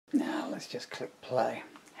let's just click play.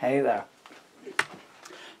 Hey there.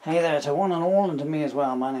 Hey there to one and all, and to me as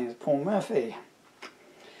well. My name is Paul Murphy.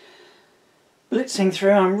 Blitzing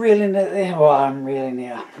through, I'm really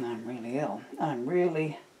ill.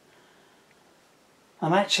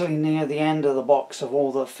 I'm actually near the end of the box of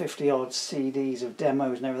all the 50 odd CDs of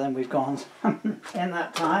demos and everything we've gone. In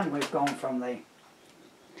that time, we've gone from the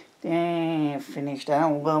finished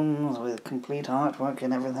albums with complete artwork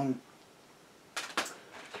and everything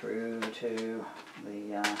through to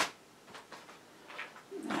the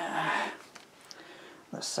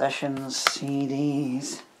sessions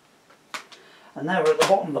CDs. And now we're at the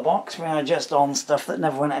bottom of the box. We are just on stuff that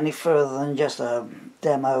never went any further than just a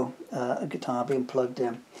demo, a guitar being plugged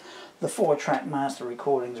in. The 4-track master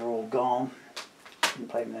recordings are all gone. I didn't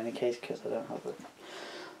play them in any case because I don't have the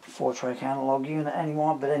 4-track analog unit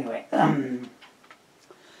anymore. But anyway,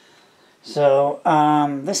 so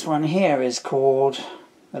this one here is called,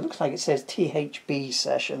 it looks like it says TH&B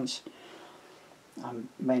Sessions. I'm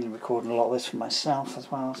mainly recording a lot of this for myself as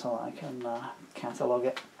well, so I can catalogue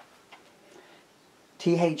it.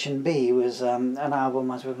 TH&B was an album,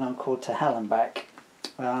 as we've now called, To Hell and Back,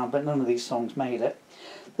 but none of these songs made it.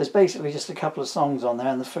 There's basically just a couple of songs on there,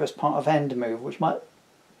 and the first part of End Move, which might have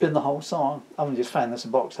been the whole song. I haven't just found this in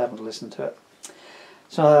a box, I haven't listened to it.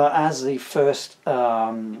 So as the first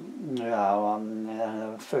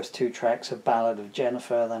first 2 tracks of Ballad of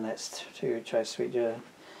Jennifer, then it's 2 tracks, Sweet Joe.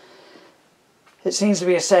 It seems to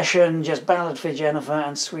be a session, just Ballad for Jennifer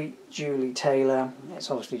and Sweet Julie Taylor. It's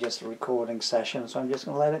obviously just a recording session, so I'm just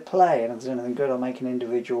going to let it play, and if there's anything good I'll make an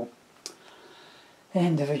individual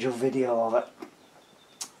video of it.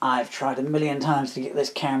 I've tried a million times to get this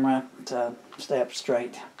camera to stay up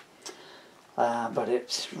straight, but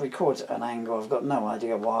it records at an angle. I've got no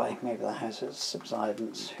idea why. Maybe that has its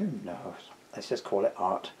subsidence, who knows. Let's just call it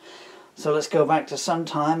art. So let's go back to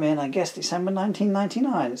sometime in, I guess, December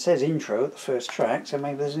 1999. It says intro at the first track, so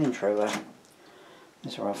maybe there's an intro there.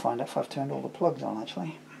 This is where I'll find out if I've turned all the plugs on,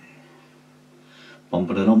 actually.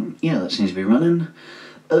 Bum-ba-da-dum. Yeah, that seems to be running.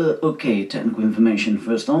 Okay, technical information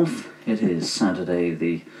first off. It is Saturday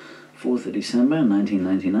the 4th of December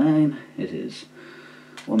 1999. It is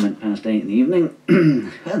 1 minute past 8 in the evening,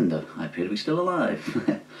 and I appear to be still alive.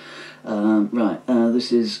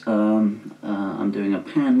 This is, I'm doing a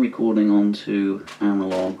pan recording onto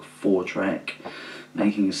analog 4-track,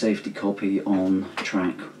 making a safety copy on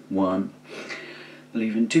track 1,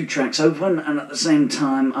 leaving 2 tracks open, and at the same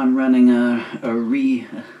time I'm running a ready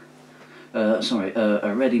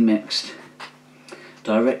mixed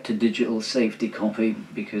direct to digital safety copy,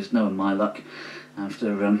 because knowing my luck,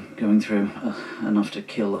 after going through enough to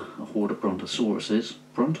kill a horde of brontosauruses.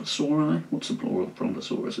 Brontosauri? What's the plural of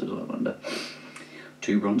brontosauruses, I wonder?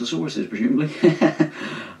 2 brontosauruses, presumably.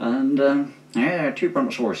 And, 2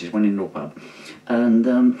 brontosauruses went into a pub. And,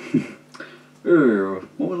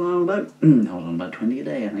 what was I on about? I was on about 20 a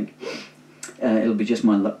day, I think. It'll be just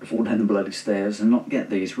my luck to fall down the bloody stairs and not get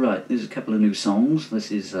these. Right, there's a couple of new songs.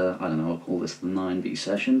 This is, I don't know, I'll call this the 9B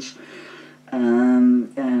Sessions.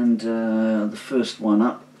 The first one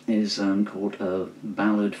up is called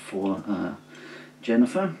Ballad for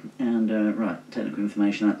Jennifer. And right, technical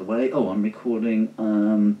information out the way. Oh, I'm recording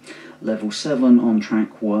level 7 on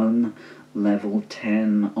track 1, level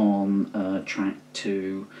 10 on track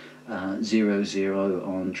 2, 0, 0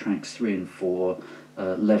 on tracks 3 and 4,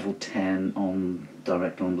 level 10 on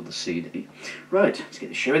direct onto the CD. Right, let's get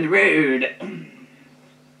the show in the road.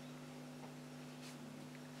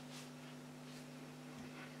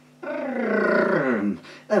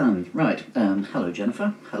 Hello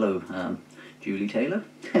Jennifer, hello Julie Taylor.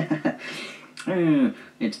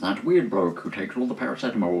 It's that weird bloke who takes all the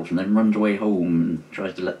paracetamols and then runs away home and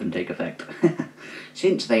tries to let them take effect.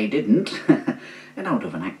 Since they didn't, and out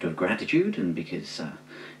of an act of gratitude, and because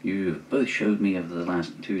you both showed me over the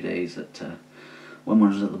last 2 days that when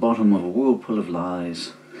one is at the bottom of a whirlpool of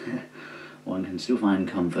lies, one can still find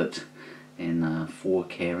comfort in 4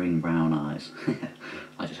 caring brown eyes.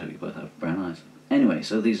 I just hope you both have brown eyes. Anyway,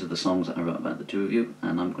 so these are the songs that I wrote about the 2 of you,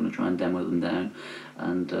 and I'm going to try and demo them down.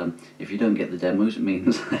 And if you don't get the demos, it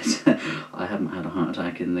means that I haven't had a heart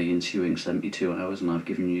attack in the ensuing 72 hours, and I've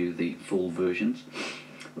given you the full versions.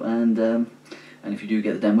 And if you do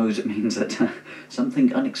get the demos, it means that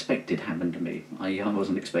something unexpected happened to me. I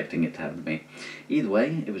wasn't expecting it to happen to me. Either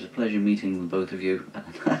way, it was a pleasure meeting both of you.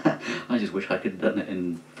 I just wish I could have done it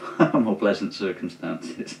in more pleasant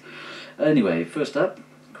circumstances. Anyway, first up,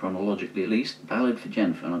 chronologically at least, Ballad for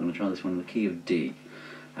Jennifer, and I'm going to try this one in the key of D,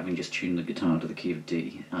 having just tuned the guitar to the key of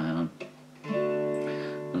D. And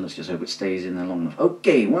let's just hope it stays in there long enough.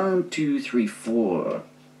 Okay, 1, 2, 3, 4.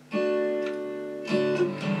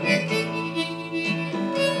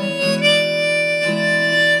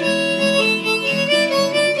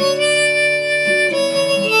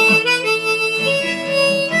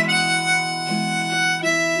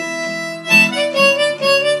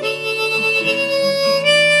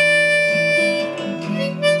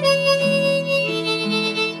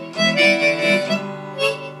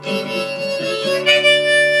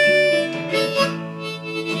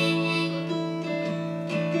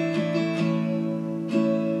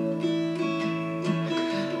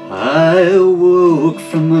 I awoke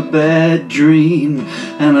from a bad dream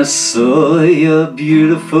and I saw your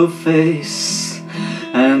beautiful face,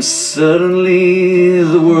 and suddenly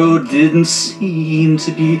the world didn't seem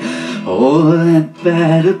to be all that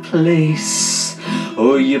bad a place.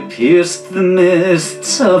 Oh, you pierced the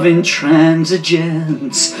mists of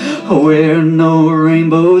intransigence where no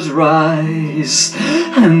rainbows rise,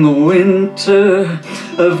 and the winter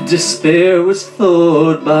of despair was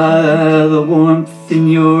thawed by the warmth in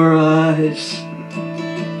your eyes.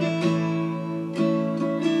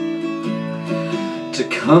 To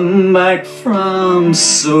come back from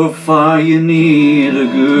so far you need a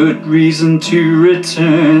good reason to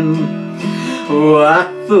return. Oh, I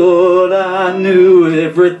thought I knew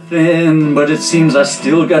everything, but it seems I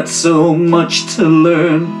still got so much to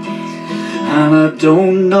learn. And I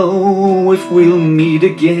don't know if we'll meet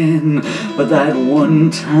again, but that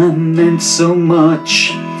one time meant so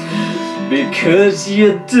much. Because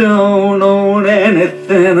you don't own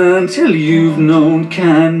anything until you've known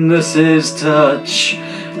kindness's touch.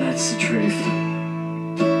 That's the truth.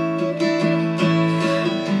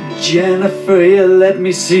 Jennifer, you let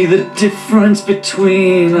me see the difference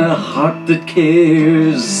between a heart that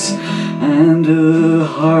cares and a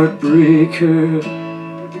heartbreaker.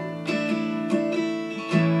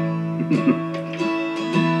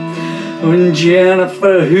 When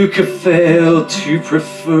Jennifer, who could fail to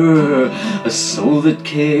prefer a soul that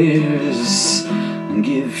cares and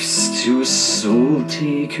gives to a soul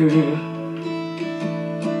taker?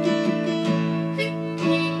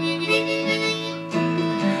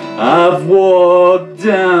 I've walked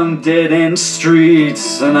down dead-end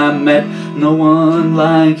streets and I met no one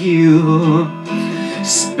like you.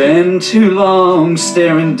 Spend too long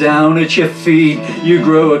staring down at your feet, you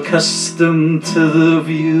grow accustomed to the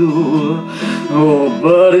view. Oh,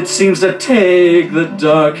 but it seems to take the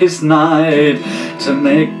darkest night to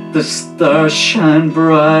make the stars shine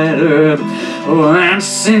brighter. Oh, and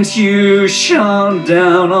since you shone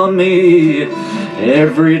down on me,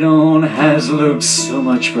 every dawn has looked so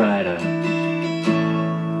much brighter.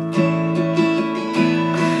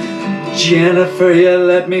 Jennifer, you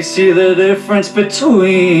let me see the difference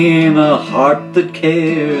between a heart that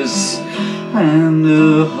cares and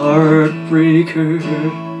a heartbreaker.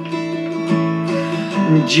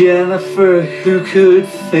 Jennifer, who could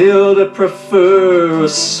fail to prefer a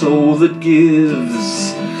soul that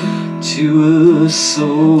gives to a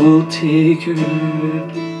soul taker?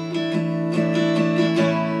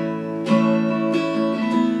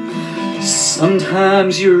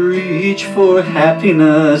 Sometimes you reach for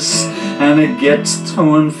happiness and it gets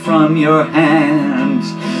torn from your hand,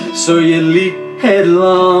 so you leap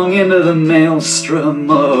headlong into the maelstrom.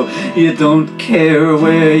 Oh, you don't care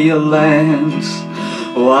where you land.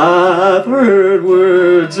 Oh, I've heard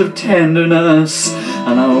words of tenderness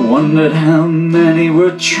and I wondered how many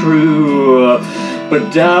were true,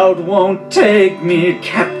 but doubt won't take me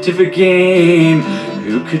captive again.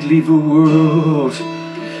 Who could leave a world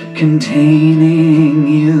containing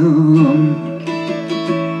you?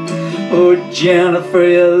 Oh, Jennifer,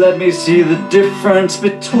 you let me see the difference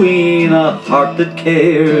between a heart that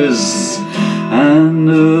cares and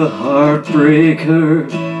a heartbreaker.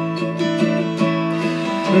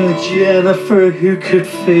 Jennifer, who could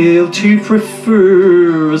fail to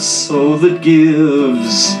prefer a soul that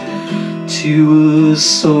gives to a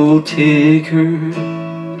soul taker?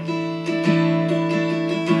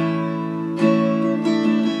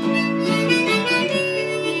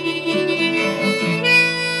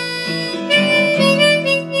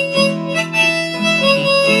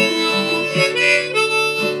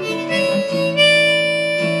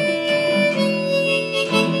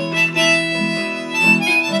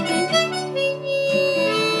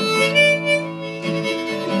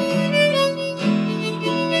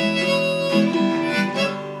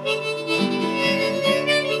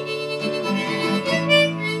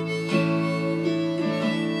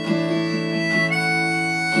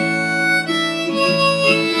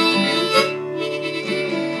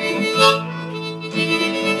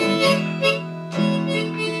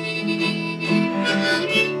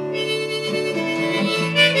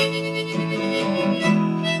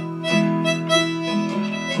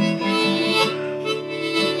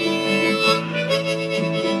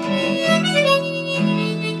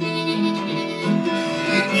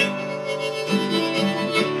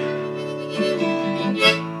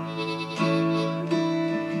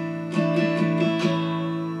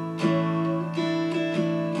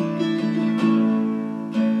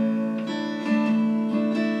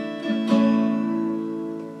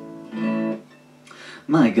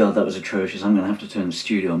 My God, that was atrocious. I'm going to have to turn the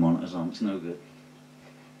studio monitors on. It's no good.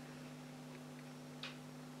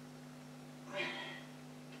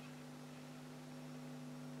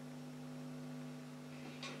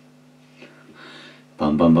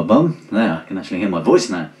 Bum bum bum bum. There, I can actually hear my voice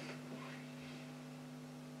now.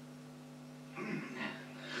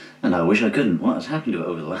 And I wish I couldn't. What has happened to it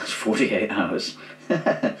over the last 48 hours?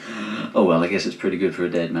 Oh well, I guess it's pretty good for a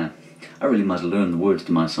dead man. I really must learn the words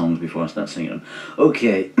to my songs before I start singing them.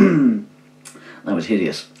 Okay, that was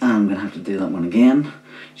hideous. I'm going to have to do that one again,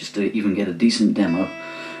 just to even get a decent demo.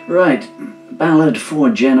 Right, Ballad for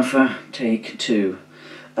Jennifer, take 2.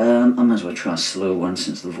 I might as well try a slow one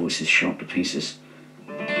since the voice is shot to pieces.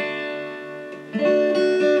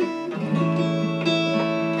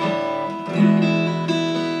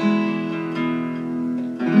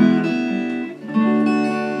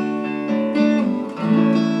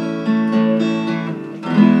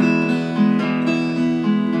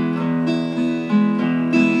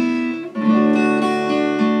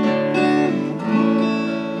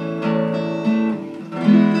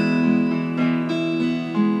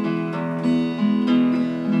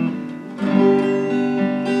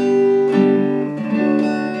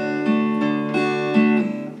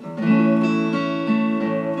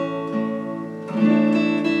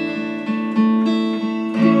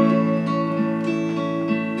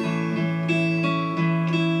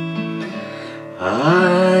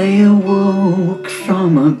 I awoke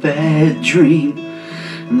from a bad dream,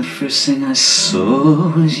 and the first thing I saw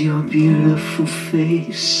was your beautiful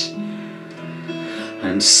face.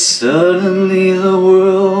 And suddenly the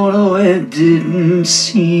world, oh, it didn't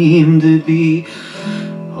seem to be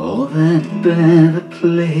all that bad a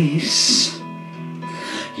place.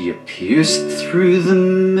 You pierced through the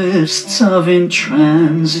mists of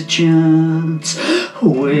intransigence,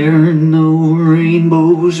 where no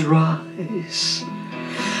rainbows rise,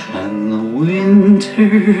 and the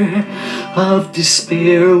winter of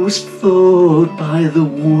despair was thawed by the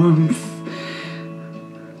warmth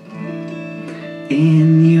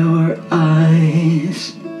in your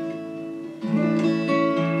eyes.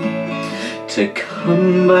 To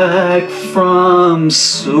come back from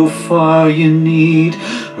so far, you need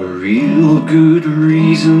a real good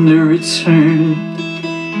reason to return.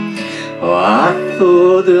 Oh, I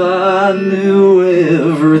thought that I knew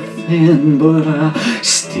everything, but I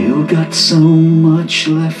still got so much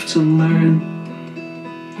left to learn.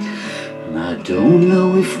 And I don't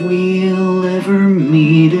know if we'll ever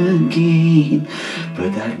meet again,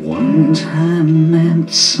 but that one time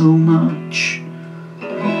meant so much.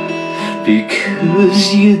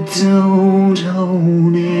 Because you don't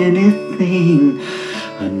own anything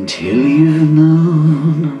until you've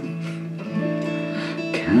known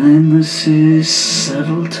kindness's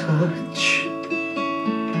subtle touch.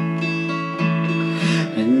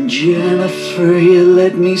 And Jennifer, you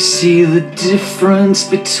let me see the difference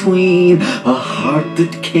between a heart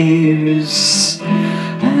that cares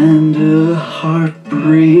and a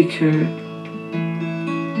heartbreaker.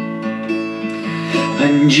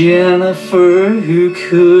 And Jennifer, who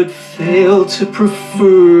could fail to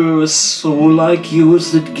prefer a soul like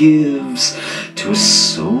yours that gives to a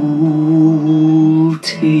soul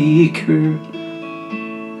taker?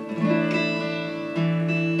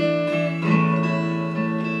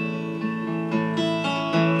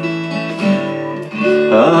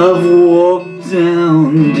 I've walked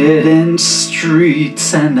down dead-end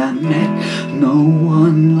streets and I met no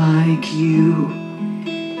one like you.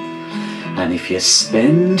 And if you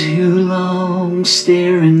spend too long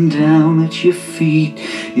staring down at your feet,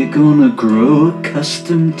 you're gonna grow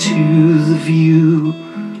accustomed to the view.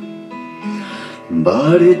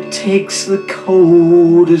 But it takes the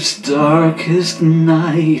coldest, darkest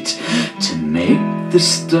night to make the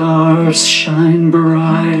stars shine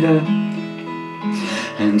brighter.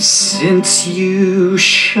 And since you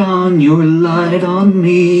shone your light on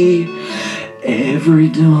me, every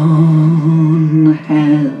dawn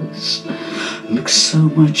has looked so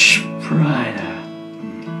much brighter.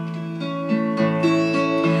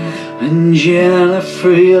 And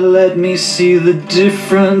Jennifer, you let me see the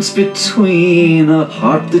difference between a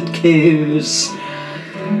heart that cares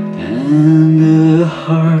and a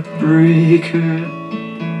heartbreaker.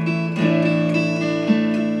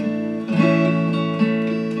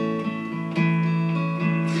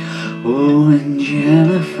 Oh, and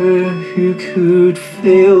Jennifer, who could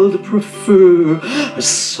fail to prefer a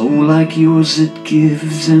soul like yours that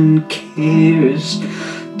gives and cares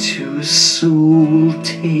to a soul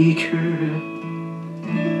taker?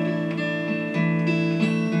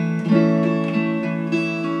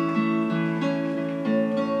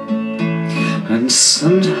 And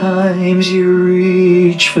sometimes you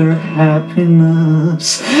reach for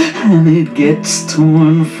happiness and it gets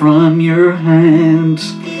torn from your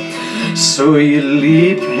hands. So you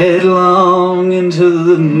leap headlong into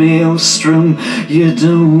the maelstrom. You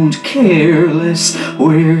don't care less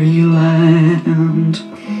where you land.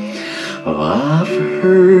 Oh, I've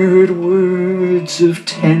heard words of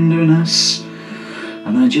tenderness,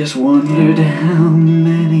 and I just wondered how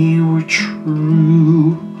many were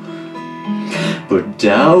true. But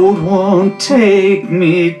doubt won't take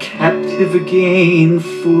me captive again,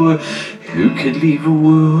 for who could leave a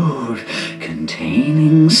world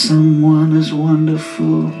containing someone as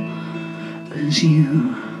wonderful as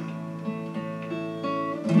you?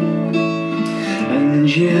 And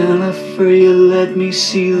Jennifer, you let me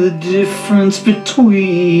see the difference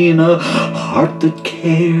between a heart that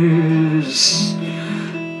cares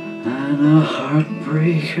and a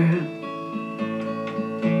heartbreaker.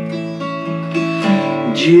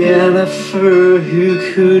 Jennifer,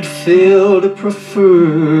 who could fail to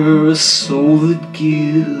prefer a soul that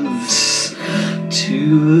gives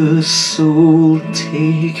to a soul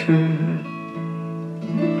taker?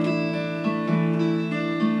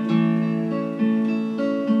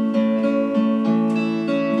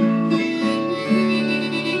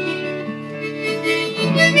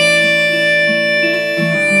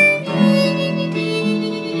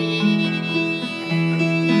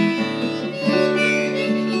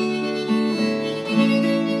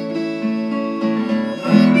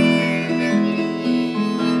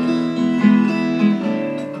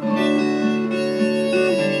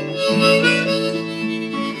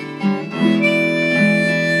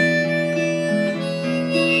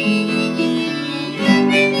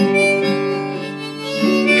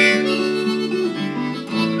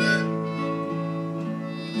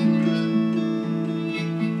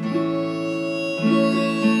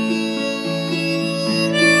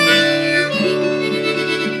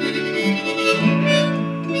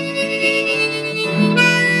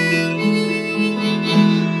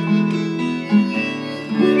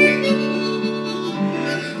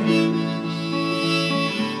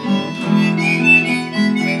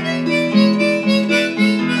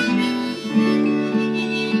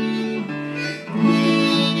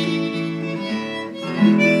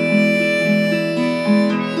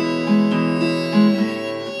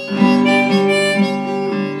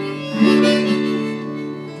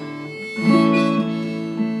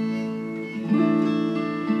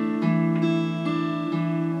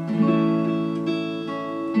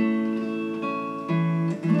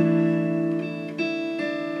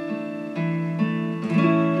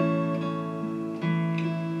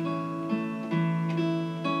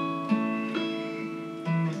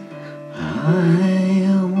 I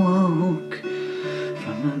awoke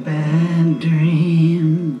from a bad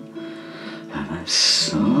dream, and I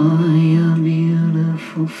saw your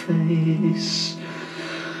beautiful face.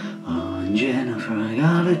 Oh, Jennifer, I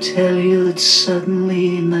gotta tell you that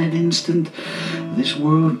suddenly in that instant this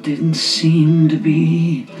world didn't seem to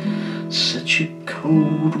be such a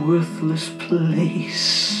cold, worthless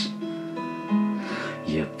place.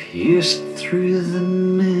 You pierced through the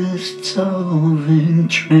mists of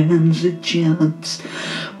intransigence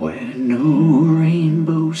where no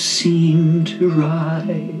rainbow seemed to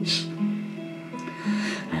rise,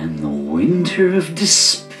 and the winter of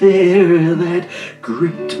despair that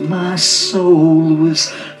gripped my soul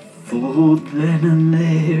was thawed then and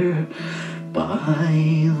there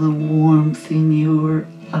by the warmth in your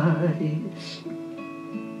eyes.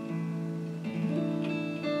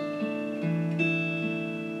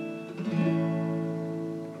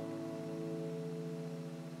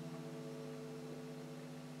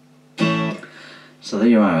 So there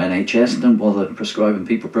you are, NHS. Don't bother prescribing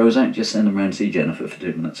people Prozac, just send them around to see Jennifer for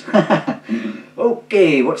 2 minutes.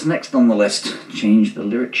 Okay, what's next on the list? Change the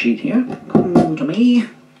lyric sheet here. Come to me.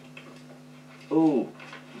 Oh,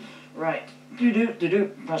 right.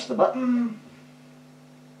 Do-do. Press the button.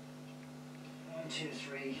 1, 2,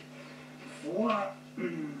 3, 4.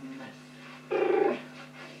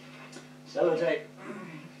 Sellotape.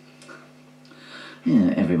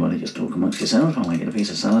 Yeah, everybody just talk amongst yourself while I get a piece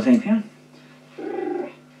of sellotape here.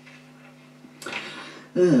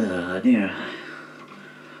 Oh dear.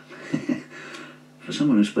 For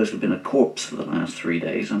someone who's supposed to have been a corpse for the last 3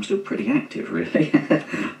 days, I'm still pretty active, really.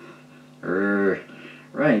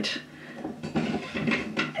 Right.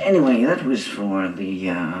 Anyway, that was for the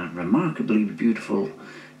remarkably beautiful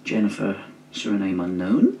Jennifer, surname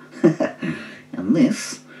unknown. And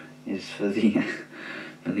this is for the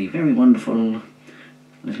very wonderful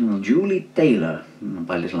little Julie Taylor.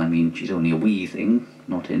 By little I mean she's only a wee thing,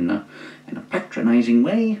 not in a patronising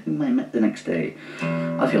way, whom I met the next day.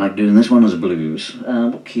 I feel like doing this one as a blues.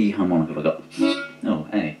 What key harmonic have I got? Oh,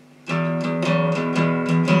 A.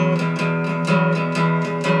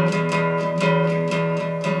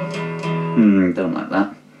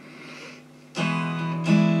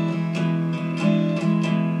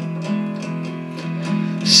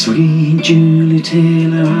 Julie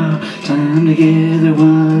Taylor, our time together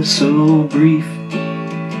was so brief.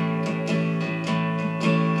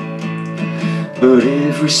 But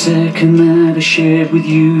every second that I shared with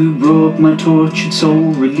you brought my tortured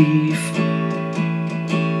soul relief.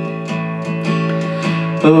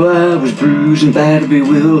 Oh, I was bruised and battered,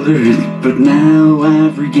 bewildered, but now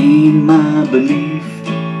I've regained my belief.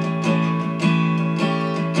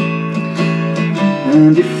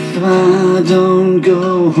 And if I don't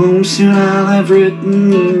go home soon, I'll have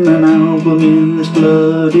written an album in this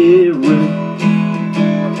bloody room.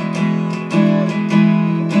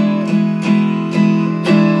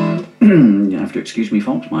 You have to excuse me,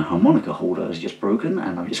 folks, my harmonica holder is just broken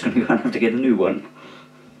and I'm just going to go and have to get a new one.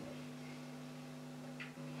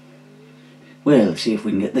 Well, let's see if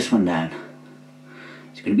we can get this one down.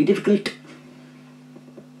 It's going to be difficult,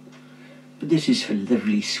 but this is for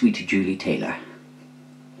lovely sweet Julie Taylor.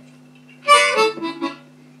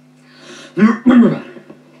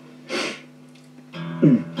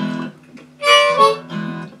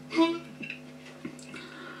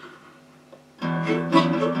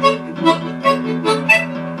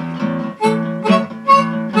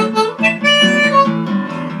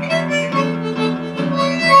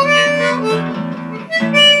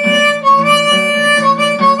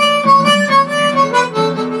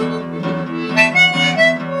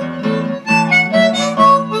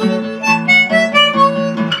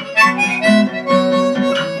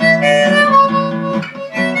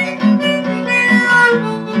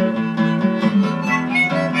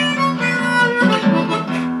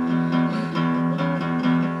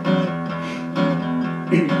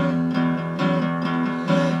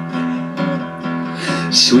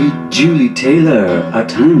 Sweet Julie Taylor, our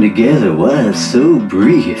time together was so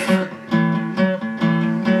brief.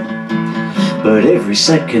 But every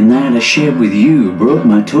second that I shared with you brought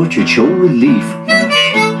my tortured soul relief.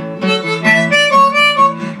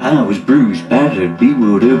 I was bruised, battered,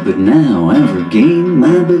 bewildered, but now I've regained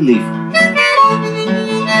my belief.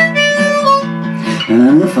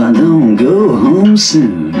 And if I don't go home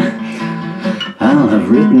soon, I'll have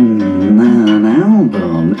written an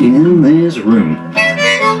album in this room.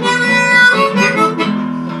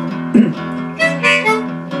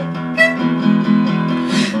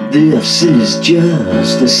 This is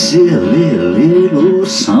just a silly little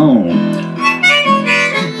song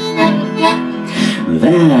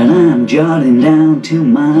that I'm jotting down till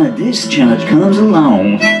my discharge comes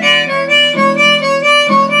along.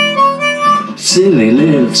 Silly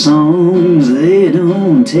little songs, they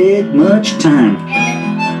don't take much time.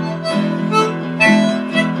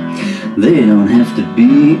 They don't have to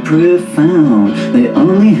be profound, they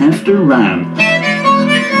only have to rhyme.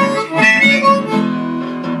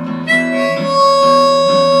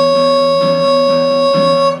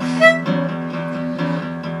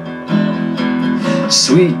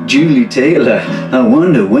 Sweet Julie Taylor, I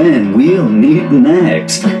wonder when we'll meet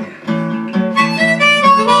next.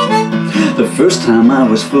 The first time I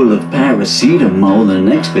was full of paracetamol, the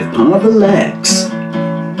next with Parvalex.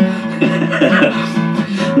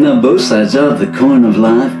 Now both sides of the coin of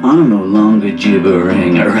life are no longer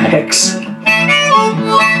gibbering Rex.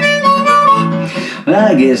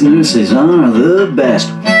 I guess nurses are the best,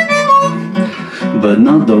 but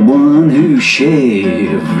not the one who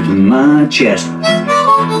shaved my chest.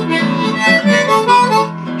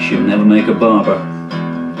 She'll never make a barber.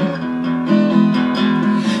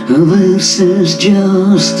 This is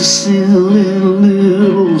just a silly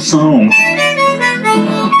little song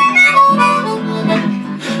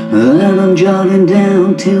that I'm jotting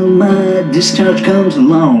down till my discharge comes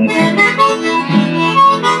along.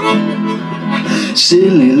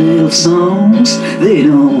 Silly little songs, they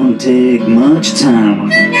don't take much time.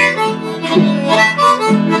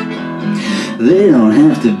 They don't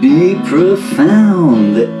have to be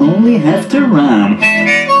profound, they only have to rhyme.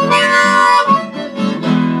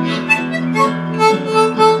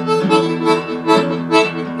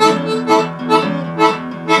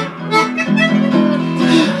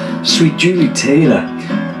 Sweet Julie Taylor,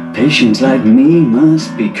 patients like me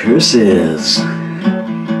must be curses.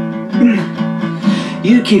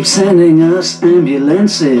 You keep sending us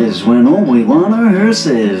ambulances when all we want are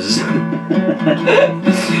hearses.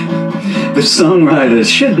 But songwriters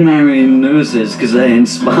should marry nurses, 'cause they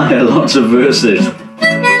inspire lots of verses.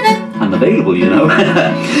 I'm available, you know.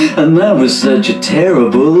 And that was such a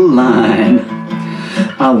terrible line.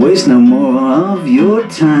 I'll waste no more of your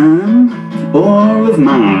time or of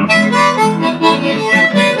mine.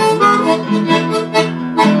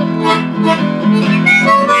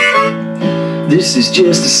 This is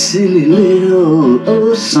just a silly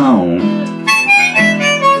little song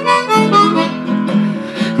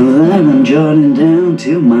that I'm jotting down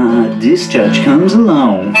till my discharge comes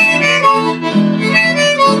along.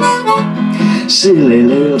 Silly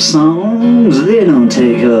little songs, they don't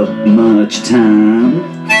take up much time,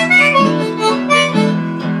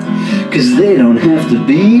 'cause they don't have to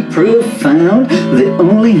be profound, they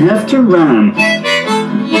only have to rhyme.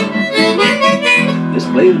 Let's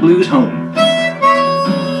play the blues home.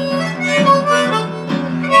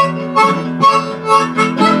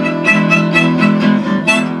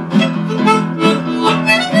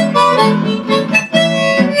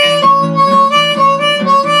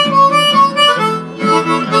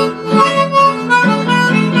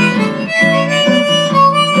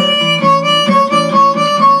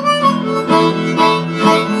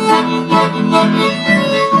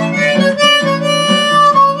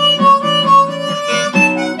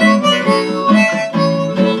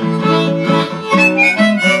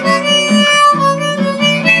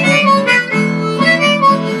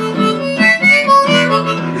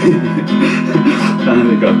 I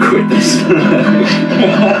think I'll quit this.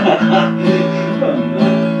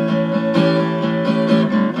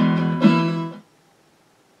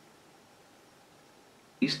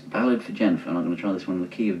 Ballad for Jennifer, and I'm going to try this one in the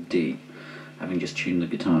key of D, having just tuned the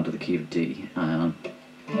guitar to the key of D. And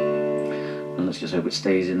let's just hope it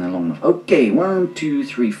stays in there long enough. Okay, 1, 2,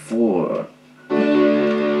 3, 4.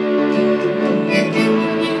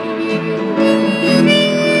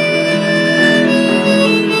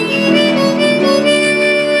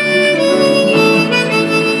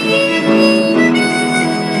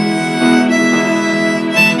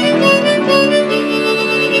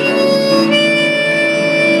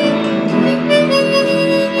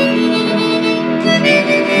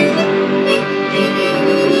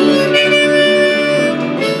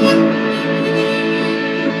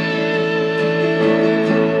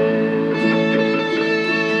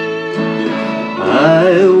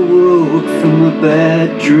 I woke from a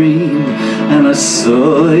bad dream and I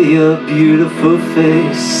saw your beautiful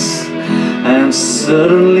face, and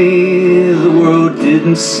suddenly the world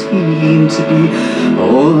didn't seem to be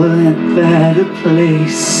all that bad a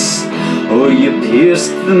place. Oh, you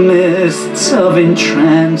pierced the mists of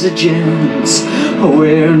intransigence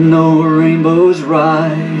where no rainbows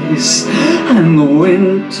rise, and the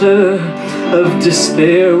winter of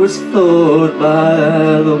despair was thawed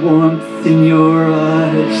by the warmth in your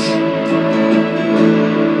eyes.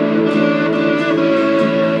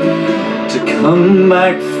 To come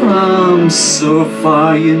back from so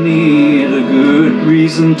far you need a good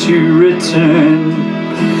reason to return.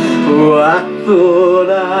 Oh, I thought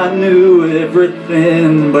I knew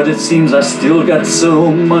everything, but it seems I still got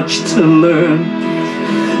so much to learn.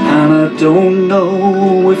 And I don't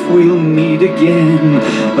know if we'll meet again,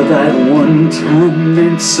 but that one time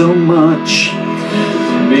meant so much.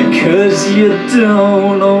 Because you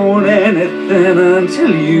don't own anything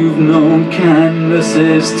until you've known kindness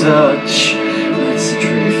as touch. That's the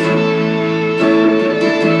truth.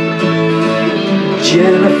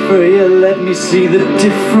 Jennifer, you let me see the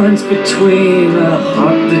difference between a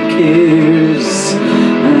heart that cares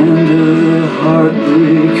and a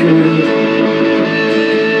heartbreaker.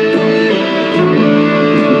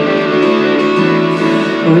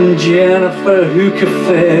 And Jennifer, who could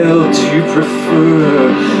fail to prefer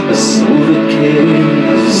a soul that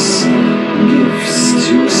cares, gifts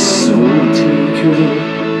to a soul taker?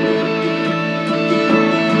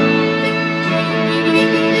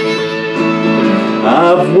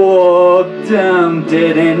 I've walked down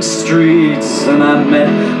dead-end streets and I met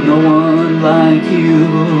no one like you.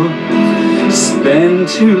 Spend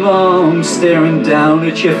too long staring down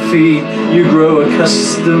at your feet, you grow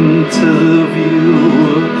accustomed to the view.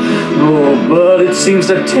 Oh, but it seems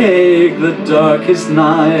to take the darkest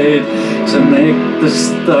night to make the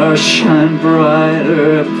stars shine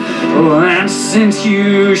brighter. Oh, and since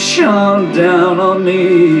you shone down on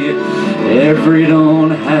me, every dawn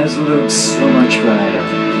has looked so much brighter.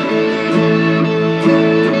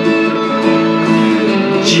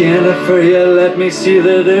 Jennifer, you let me see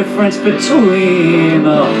the difference between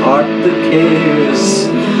a heart that cares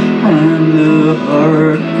and a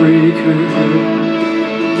heartbreaker.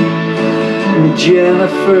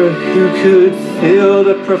 Jennifer, who could fail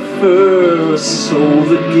to prefer a soul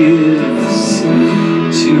that gives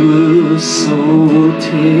to a soul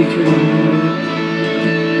taker?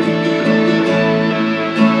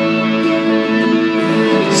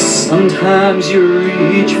 Sometimes you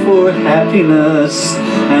reach for happiness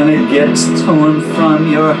and it gets torn from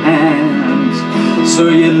your hand, so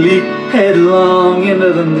you leap headlong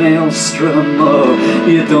into the maelstrom. Oh,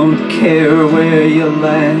 you don't care where you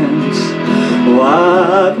land. Oh,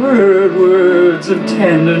 I've heard words of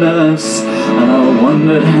tenderness, and I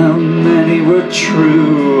wondered how many were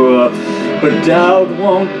true. But doubt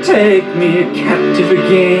won't take me captive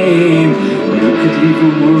again. You could leave a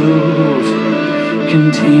world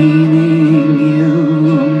containing you.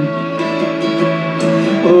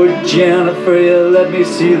 Oh, Jennifer, you let me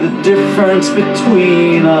see the difference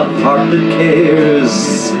between a heart that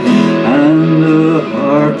cares and a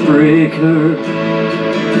heartbreaker.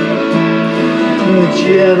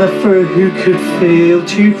 Jennifer, who could fail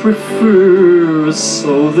to prefer a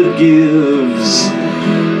soul that gives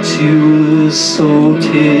to a soul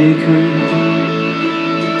taker?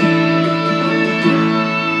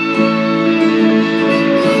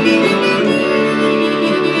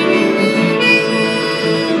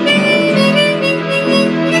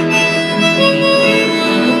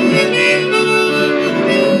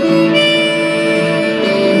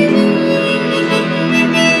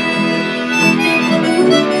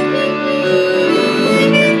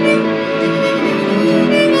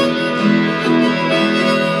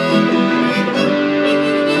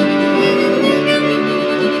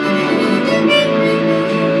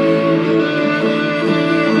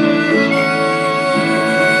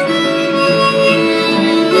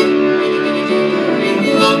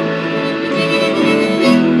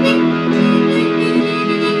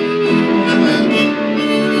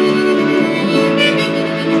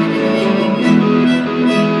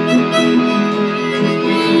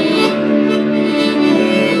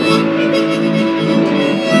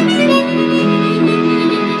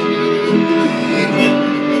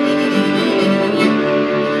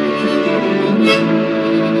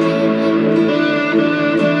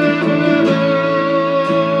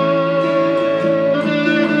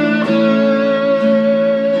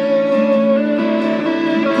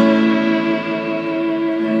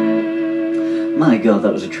 My God,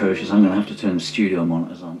 that was atrocious. I'm going to have to turn the studio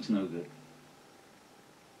monitors on. It's no good.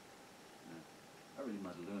 I really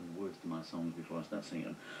must learn the words to my songs before I start singing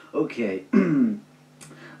them. Okay,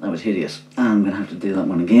 that was hideous. I'm going to have to do that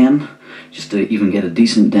one again, just to even get a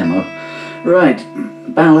decent demo. Right,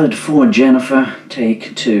 Ballad for Jennifer,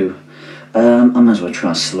 take 2. I might as well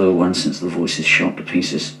try a slow one since the voice is shot to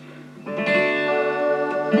pieces.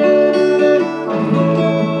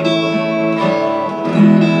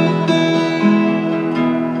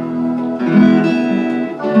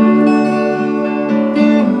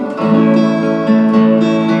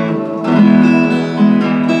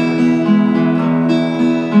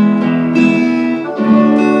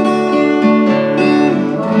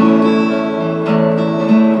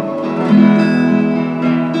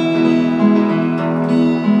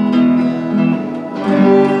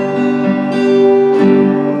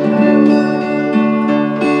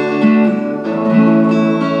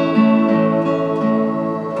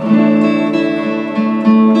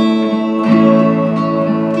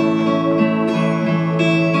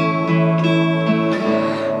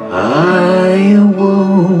 I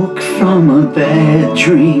awoke from a bad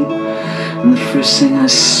dream, and the first thing I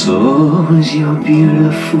saw was your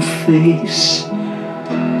beautiful face.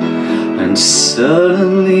 And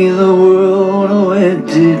suddenly the world, oh, it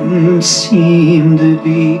didn't seem to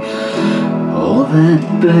be all that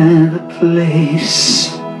bad a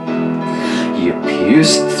place. You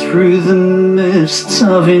pierced through the mists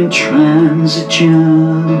of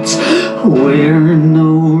intransigence, where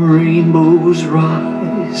no rainbows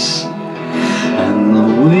rise, and the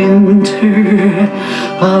winter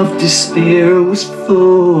of despair was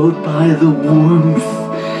thawed by the warmth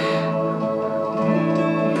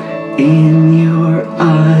in your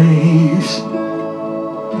eyes.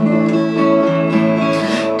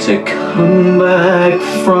 To come back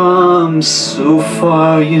from so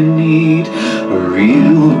far, you need a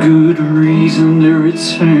real good reason to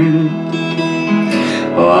return.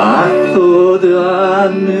 Oh, I thought that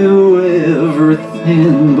I knew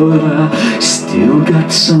everything, but I still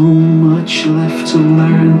got so much left to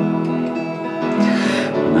learn.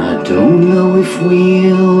 And I don't know if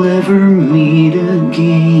we'll ever meet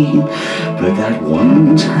again, but that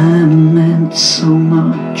one time meant so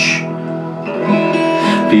much.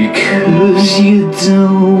 Because you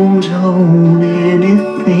don't own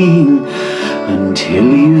anything until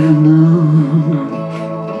you've known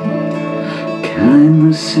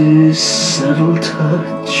kindness's subtle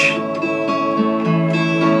touch.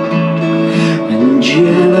 And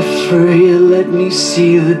Jennifer, you let me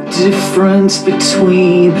see the difference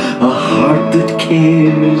between a heart that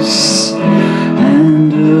cares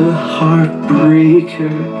and a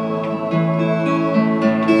heartbreaker.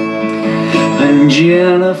 And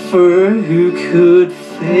Jennifer, who could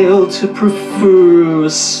fail to prefer a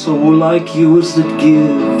soul like yours that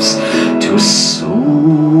gives to to a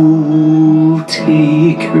soul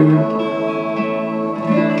taker.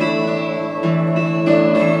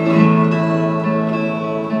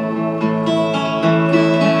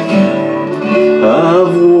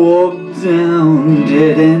 I've walked down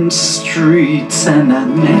dead-end streets and I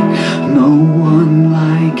met no one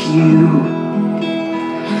like you.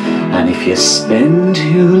 And if you spend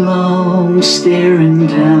too long staring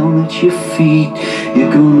down at your feet,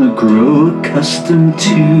 you're gonna grow accustomed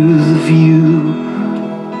to the view.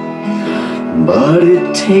 But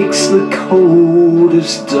it takes the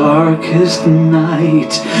coldest, darkest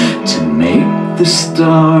night to make the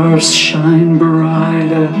stars shine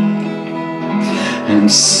brighter.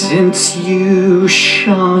 And since you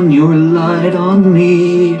shone your light on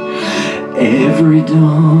me, every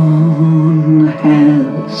dawn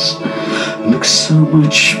has looked so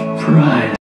much brighter.